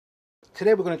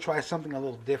Today we're going to try something a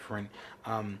little different.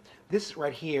 This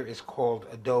right here is called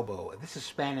adobo. This is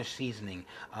Spanish seasoning.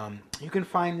 You can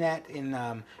find that in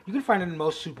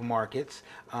most supermarkets.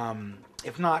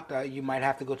 If not, you might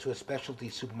have to go to a specialty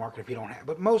supermarket if you don't have.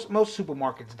 But most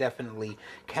supermarkets definitely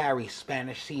carry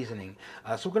Spanish seasoning.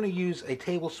 So we're going to use a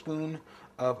tablespoon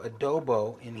of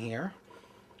adobo in here.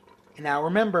 Now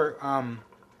remember,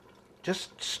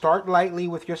 just start lightly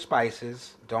with your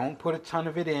spices. Don't put a ton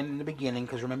of it in the beginning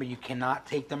because remember you cannot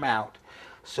take them out.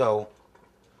 So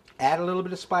add a little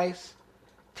bit of spice,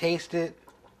 taste it,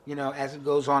 as it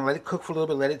goes on. Let it cook for a little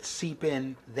bit, let it seep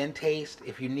in, then taste.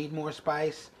 If you need more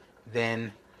spice,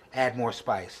 then add more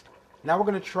spice. Now we're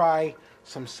going to try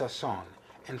some sazon.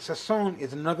 And sazon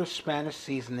is another Spanish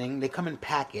seasoning. They come in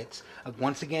packets.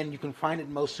 Once again, you can find it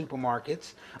in most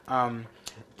supermarkets.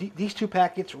 These two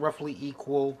packets roughly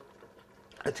equal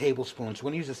a tablespoon. So we're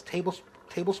going to use this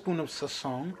tablespoon of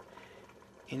sazon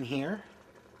in here.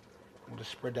 We'll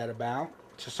just spread that about.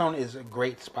 Sazon is a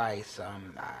great spice.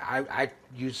 I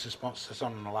use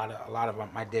sazon in a lot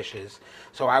of my dishes.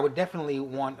 So I would definitely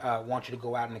want you to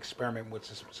go out and experiment with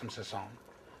some sazon.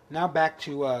 Now back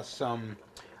to some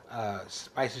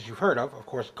spices you've heard of. Of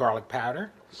course, garlic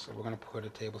powder. So we're going to put a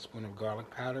tablespoon of garlic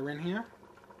powder in here.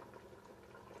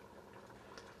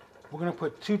 We're going to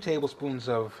put 2 tablespoons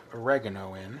of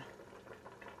oregano in.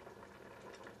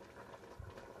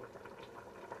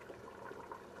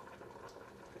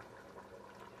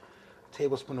 A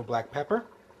tablespoon of black pepper.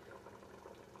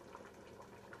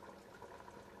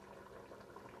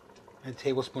 And a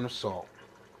tablespoon of salt.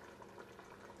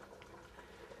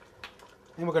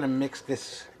 And we're going to mix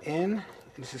this in.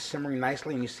 This is simmering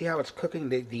nicely, and you see how it's cooking?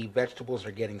 The vegetables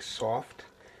are getting soft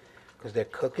because they're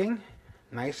cooking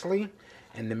nicely.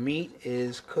 And the meat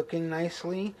is cooking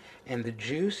nicely. And the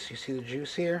juice, you see the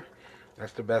juice here?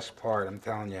 That's the best part, I'm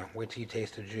telling you. Wait till you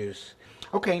taste the juice.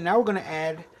 Okay, now we're going to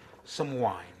add some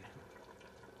wine.